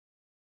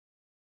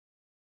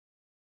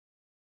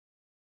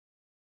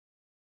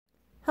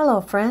Hello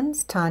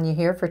friends, Tanya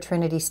here for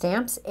Trinity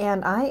Stamps,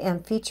 and I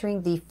am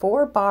featuring the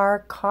 4-bar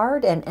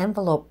card and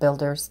envelope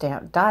builder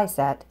stamp die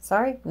set.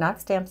 Sorry, not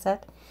stamp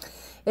set.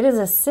 It is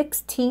a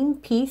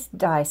 16-piece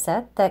die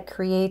set that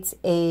creates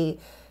a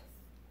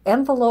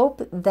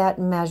envelope that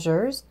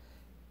measures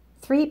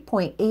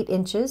 3.8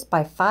 inches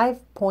by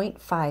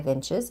 5.5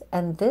 inches,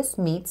 and this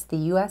meets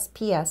the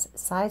USPS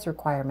size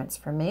requirements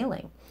for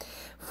mailing.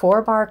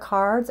 4-bar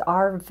cards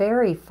are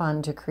very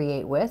fun to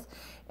create with,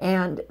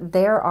 and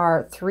there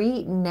are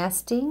 3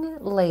 nesting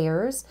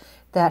layers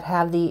that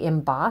have the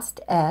embossed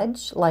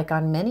edge like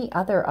on many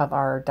other of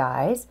our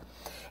dies,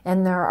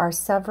 and there are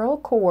several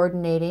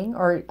coordinating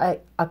or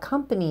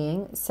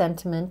accompanying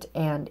sentiment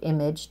and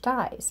image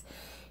dies.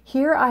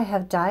 Here I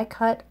have die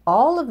cut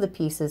all of the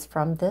pieces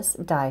from this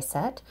die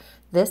set.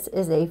 This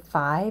is a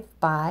 5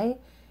 by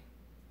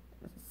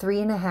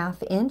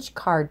 3.5 inch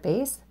card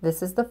base.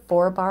 This is the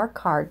 4-bar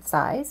card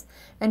size,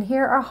 and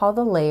here are how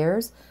the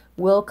layers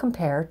will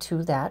compare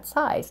to that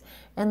size,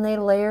 and they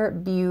layer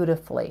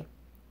beautifully.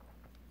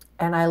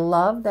 And I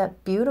love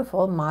that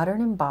beautiful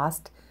modern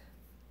embossed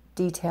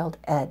detailed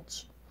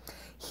edge.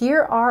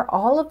 Here are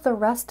all of the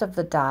rest of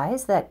the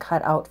dies that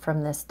cut out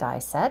from this die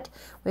set.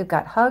 We've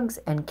got hugs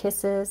and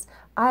kisses,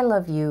 I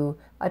love you,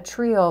 a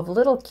trio of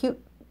little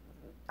cute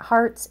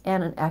hearts,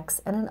 and an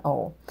X and an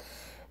O.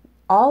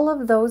 All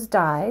of those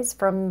dies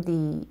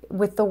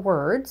with the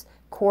words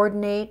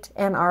coordinate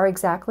and are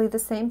exactly the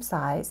same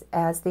size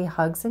as the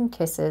Hugs and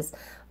Kisses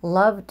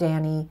Love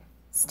Danny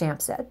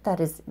stamp set that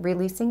is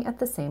releasing at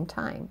the same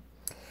time.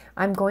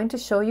 I'm going to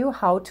show you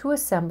how to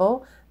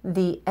assemble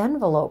the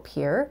envelope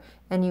here,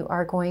 and you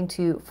are going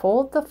to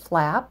fold the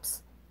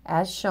flaps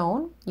as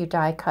shown. You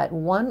die cut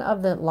 1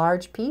 of the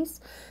large piece,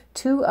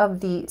 2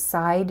 of the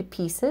side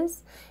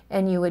pieces,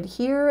 and you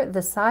adhere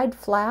the side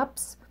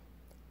flaps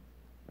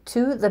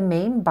to the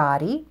main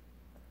body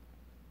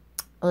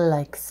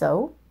like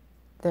so.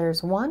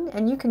 There's one,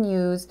 and you can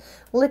use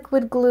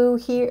liquid glue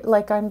here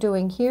like I'm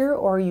doing here,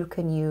 or you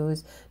can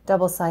use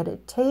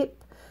double-sided tape.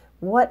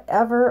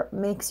 Whatever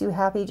makes you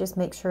happy, just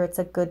make sure it's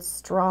a good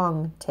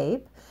strong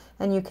tape.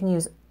 And you can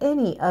use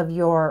any of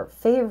your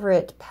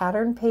favorite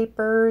pattern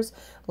papers,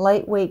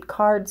 lightweight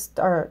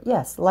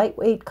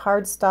lightweight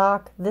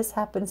cardstock. This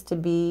happens to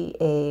be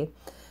a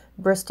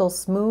Bristol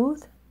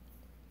Smooth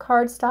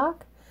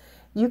cardstock.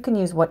 You can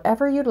use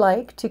whatever you'd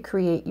like to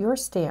create your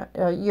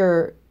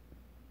your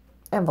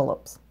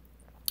envelopes.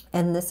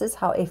 And this is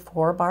how a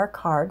 4-bar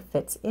card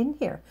fits in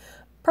here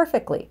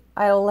perfectly.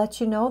 I'll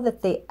let you know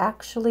that they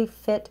actually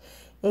fit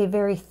a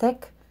very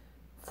thick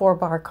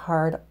 4-bar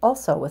card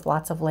also with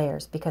lots of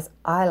layers, because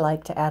I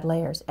like to add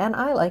layers and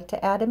I like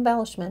to add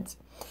embellishments.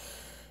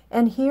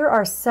 And here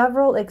are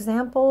several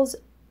examples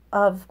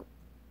of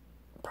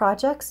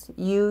projects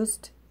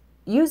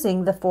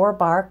using the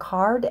 4-bar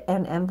card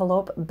and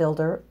envelope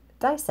builder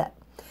die set.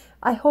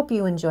 I hope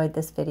you enjoyed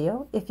this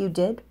video. If you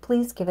did,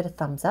 please give it a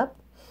thumbs up.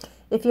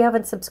 If you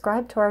haven't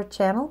subscribed to our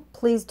channel,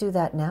 please do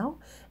that now.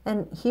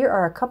 And here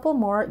are a couple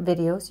more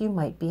videos you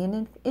might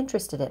be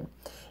interested in.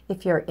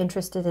 If you're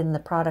interested in the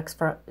products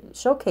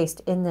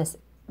showcased in this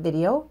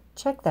video,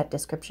 check that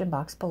description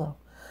box below.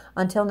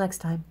 Until next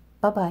time,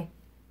 bye-bye.